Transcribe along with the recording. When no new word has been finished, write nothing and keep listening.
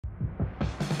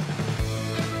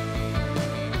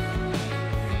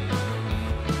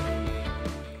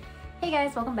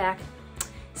guys, welcome back.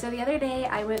 So the other day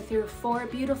I went through 4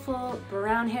 beautiful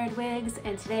brown-haired wigs,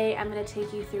 and today I'm going to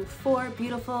take you through 4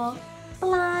 beautiful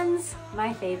blondes,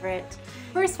 my favorite.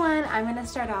 First one I'm going to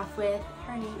start off with,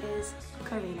 her name is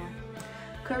Carina.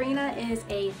 Carina is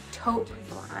a taupe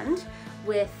blonde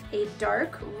with a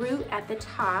dark root at the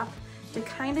top to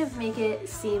kind of make it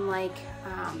seem like,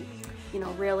 you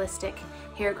know, realistic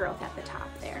hair growth at the top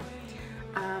there.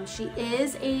 She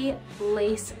is a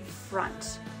lace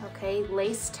front, okay,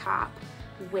 lace top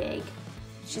wig.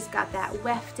 She's got that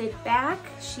wefted back.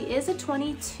 She is a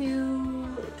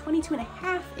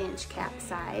 22.5 inch cap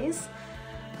size.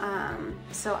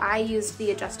 So I used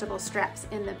the adjustable straps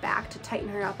in the back to tighten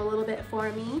her up a little bit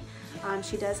for me.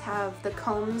 She does have the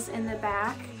combs in the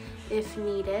back if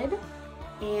needed.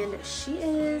 And she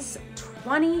is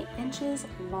 20 inches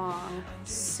long,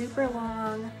 super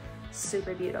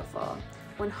beautiful.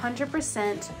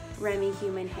 100% Remy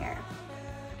human hair.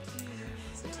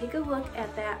 So take a look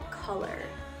at that color,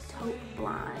 taupe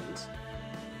blonde,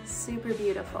 super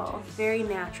beautiful, very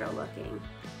natural looking.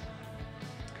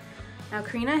 Now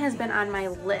Carina has been on my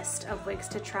list of wigs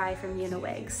to try from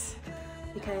Uniwigs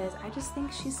because I just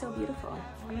think she's so beautiful.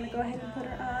 I'm gonna go ahead and put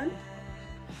her on.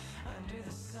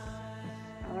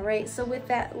 All right, so with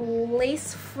that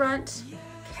lace front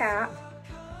cap,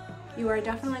 you are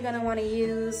definitely gonna wanna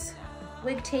use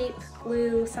wig tape,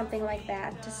 glue, something like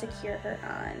that to secure her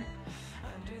on.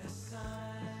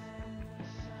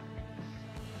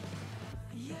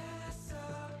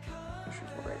 Push her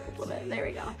forward a little bit, there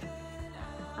we go.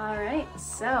 All right,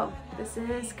 so this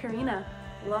is Carina,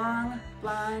 long,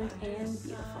 blonde, and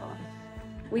beautiful.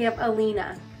 We have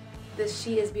Alina.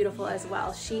 She is beautiful as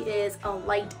well. She is a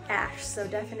light ash, so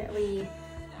definitely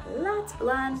lots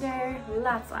blonder,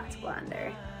 lots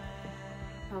blonder.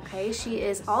 Okay, she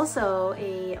is also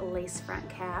a lace front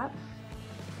cap,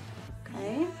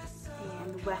 okay,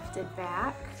 and wefted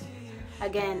back.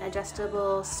 Again,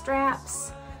 adjustable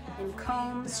straps and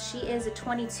combs. She is a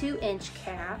 22 inch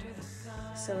cap.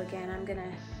 So again, I'm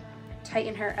gonna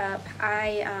tighten her up.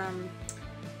 I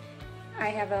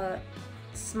have a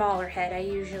smaller head. I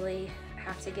usually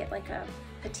have to get like a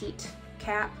petite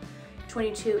cap.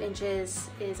 22 inches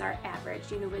is our average.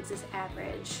 Uniwigs is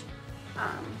average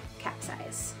cap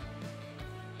size.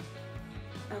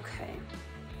 Okay.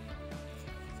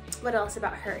 What else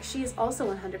about her? She is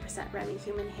also 100% Remy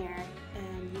human hair,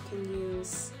 and you can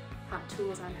use hot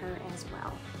tools on her as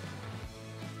well.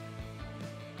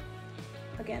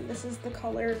 Again, this is the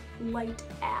color light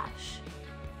ash.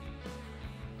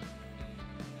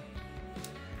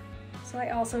 So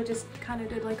I also just kind of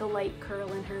did like a light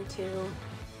curl in her too.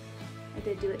 I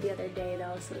did do it the other day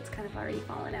though, so it's kind of already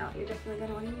fallen out. You're definitely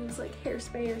gonna want to use like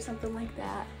hairspray or something like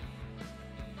that.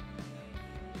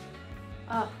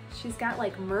 Oh, she's got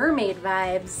like mermaid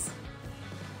vibes.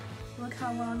 Look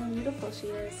how long and beautiful she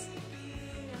is.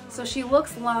 So she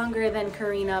looks longer than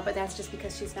Carina, but that's just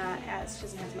because she doesn't have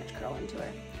as much curl into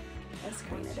her as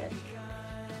Carina did,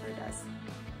 or does.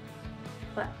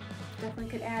 But definitely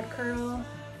could add curl,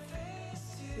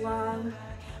 long,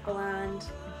 blonde,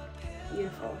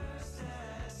 beautiful.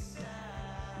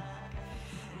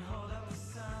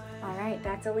 All right,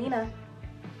 that's Alina.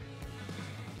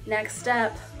 Next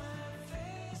up,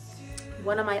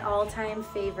 one of my all-time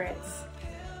favorites,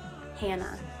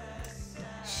 Hanna.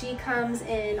 She comes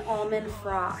in Almond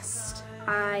Frost.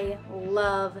 I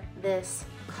love this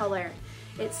color.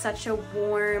 It's such a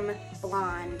warm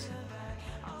blonde,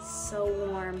 so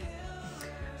warm.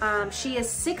 She is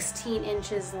 16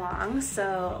 inches long,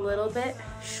 so a little bit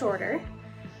shorter.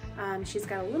 She's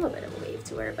got a little bit of a wave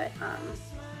to her, but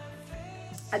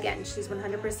again, she's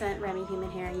 100% Remy human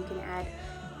hair, and you can add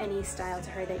any style to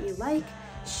her that you like.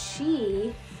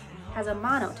 She has a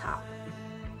mono top,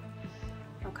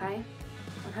 okay?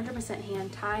 100%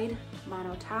 hand tied,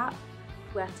 mono top,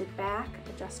 wefted back,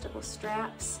 adjustable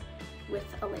straps with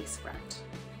a lace front.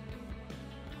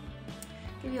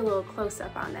 Give you a little close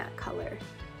up on that color.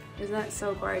 Isn't that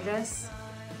so gorgeous?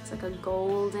 It's like a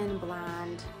golden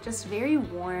blonde, just very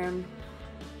warm,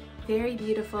 very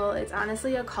beautiful. It's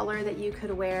honestly a color that you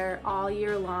could wear all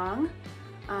year long.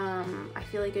 I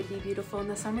feel like it'd be beautiful in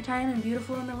the summertime and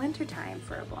beautiful in the wintertime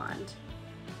for a blonde.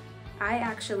 I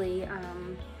actually,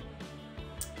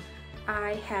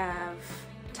 I have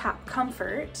Top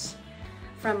Comfort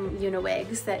from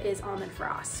Uniwigs that is Almond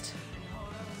Frost.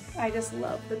 I just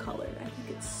love the color. I think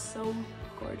it's so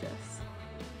gorgeous.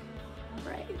 All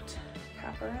right,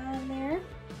 pop her on there.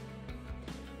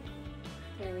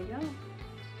 There we go.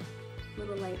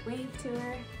 Little light wave to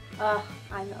her. Oh,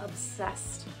 I'm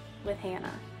obsessed with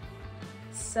Hanna.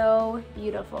 So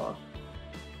beautiful.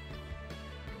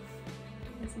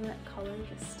 Isn't that color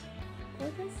just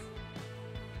gorgeous?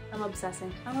 I'm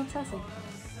obsessing. I'm obsessing.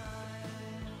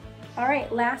 All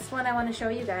right, last one I want to show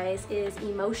you guys is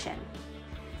Emotion.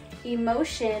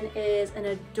 Emotion is an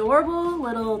adorable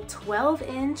little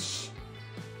 12-inch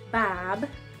bob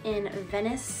in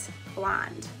Venice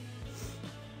Blonde.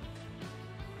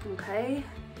 Okay.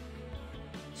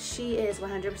 She is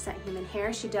 100% human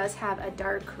hair. She does have a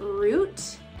dark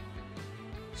root.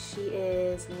 She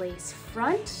is lace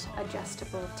front,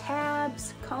 adjustable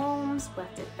tabs, combs,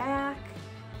 wefted back.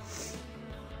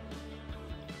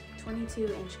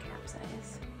 22-inch cap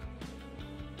size.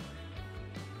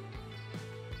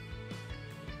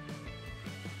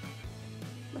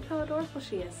 Look how adorable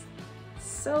she is.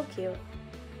 So cute.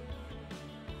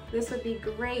 This would be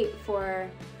great for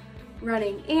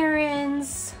running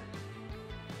errands,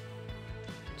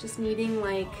 just needing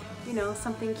like, you know,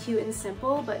 something cute and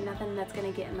simple, but nothing that's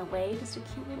gonna get in the way, just a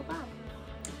cute little bob.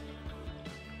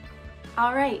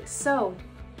 All right, so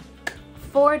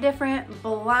 4 different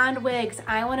blonde wigs.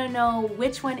 I wanna know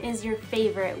which one is your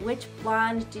favorite. Which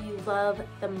blonde do you love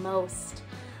the most?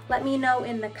 Let me know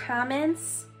in the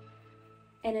comments.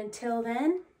 And until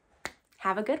then,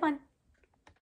 have a good one.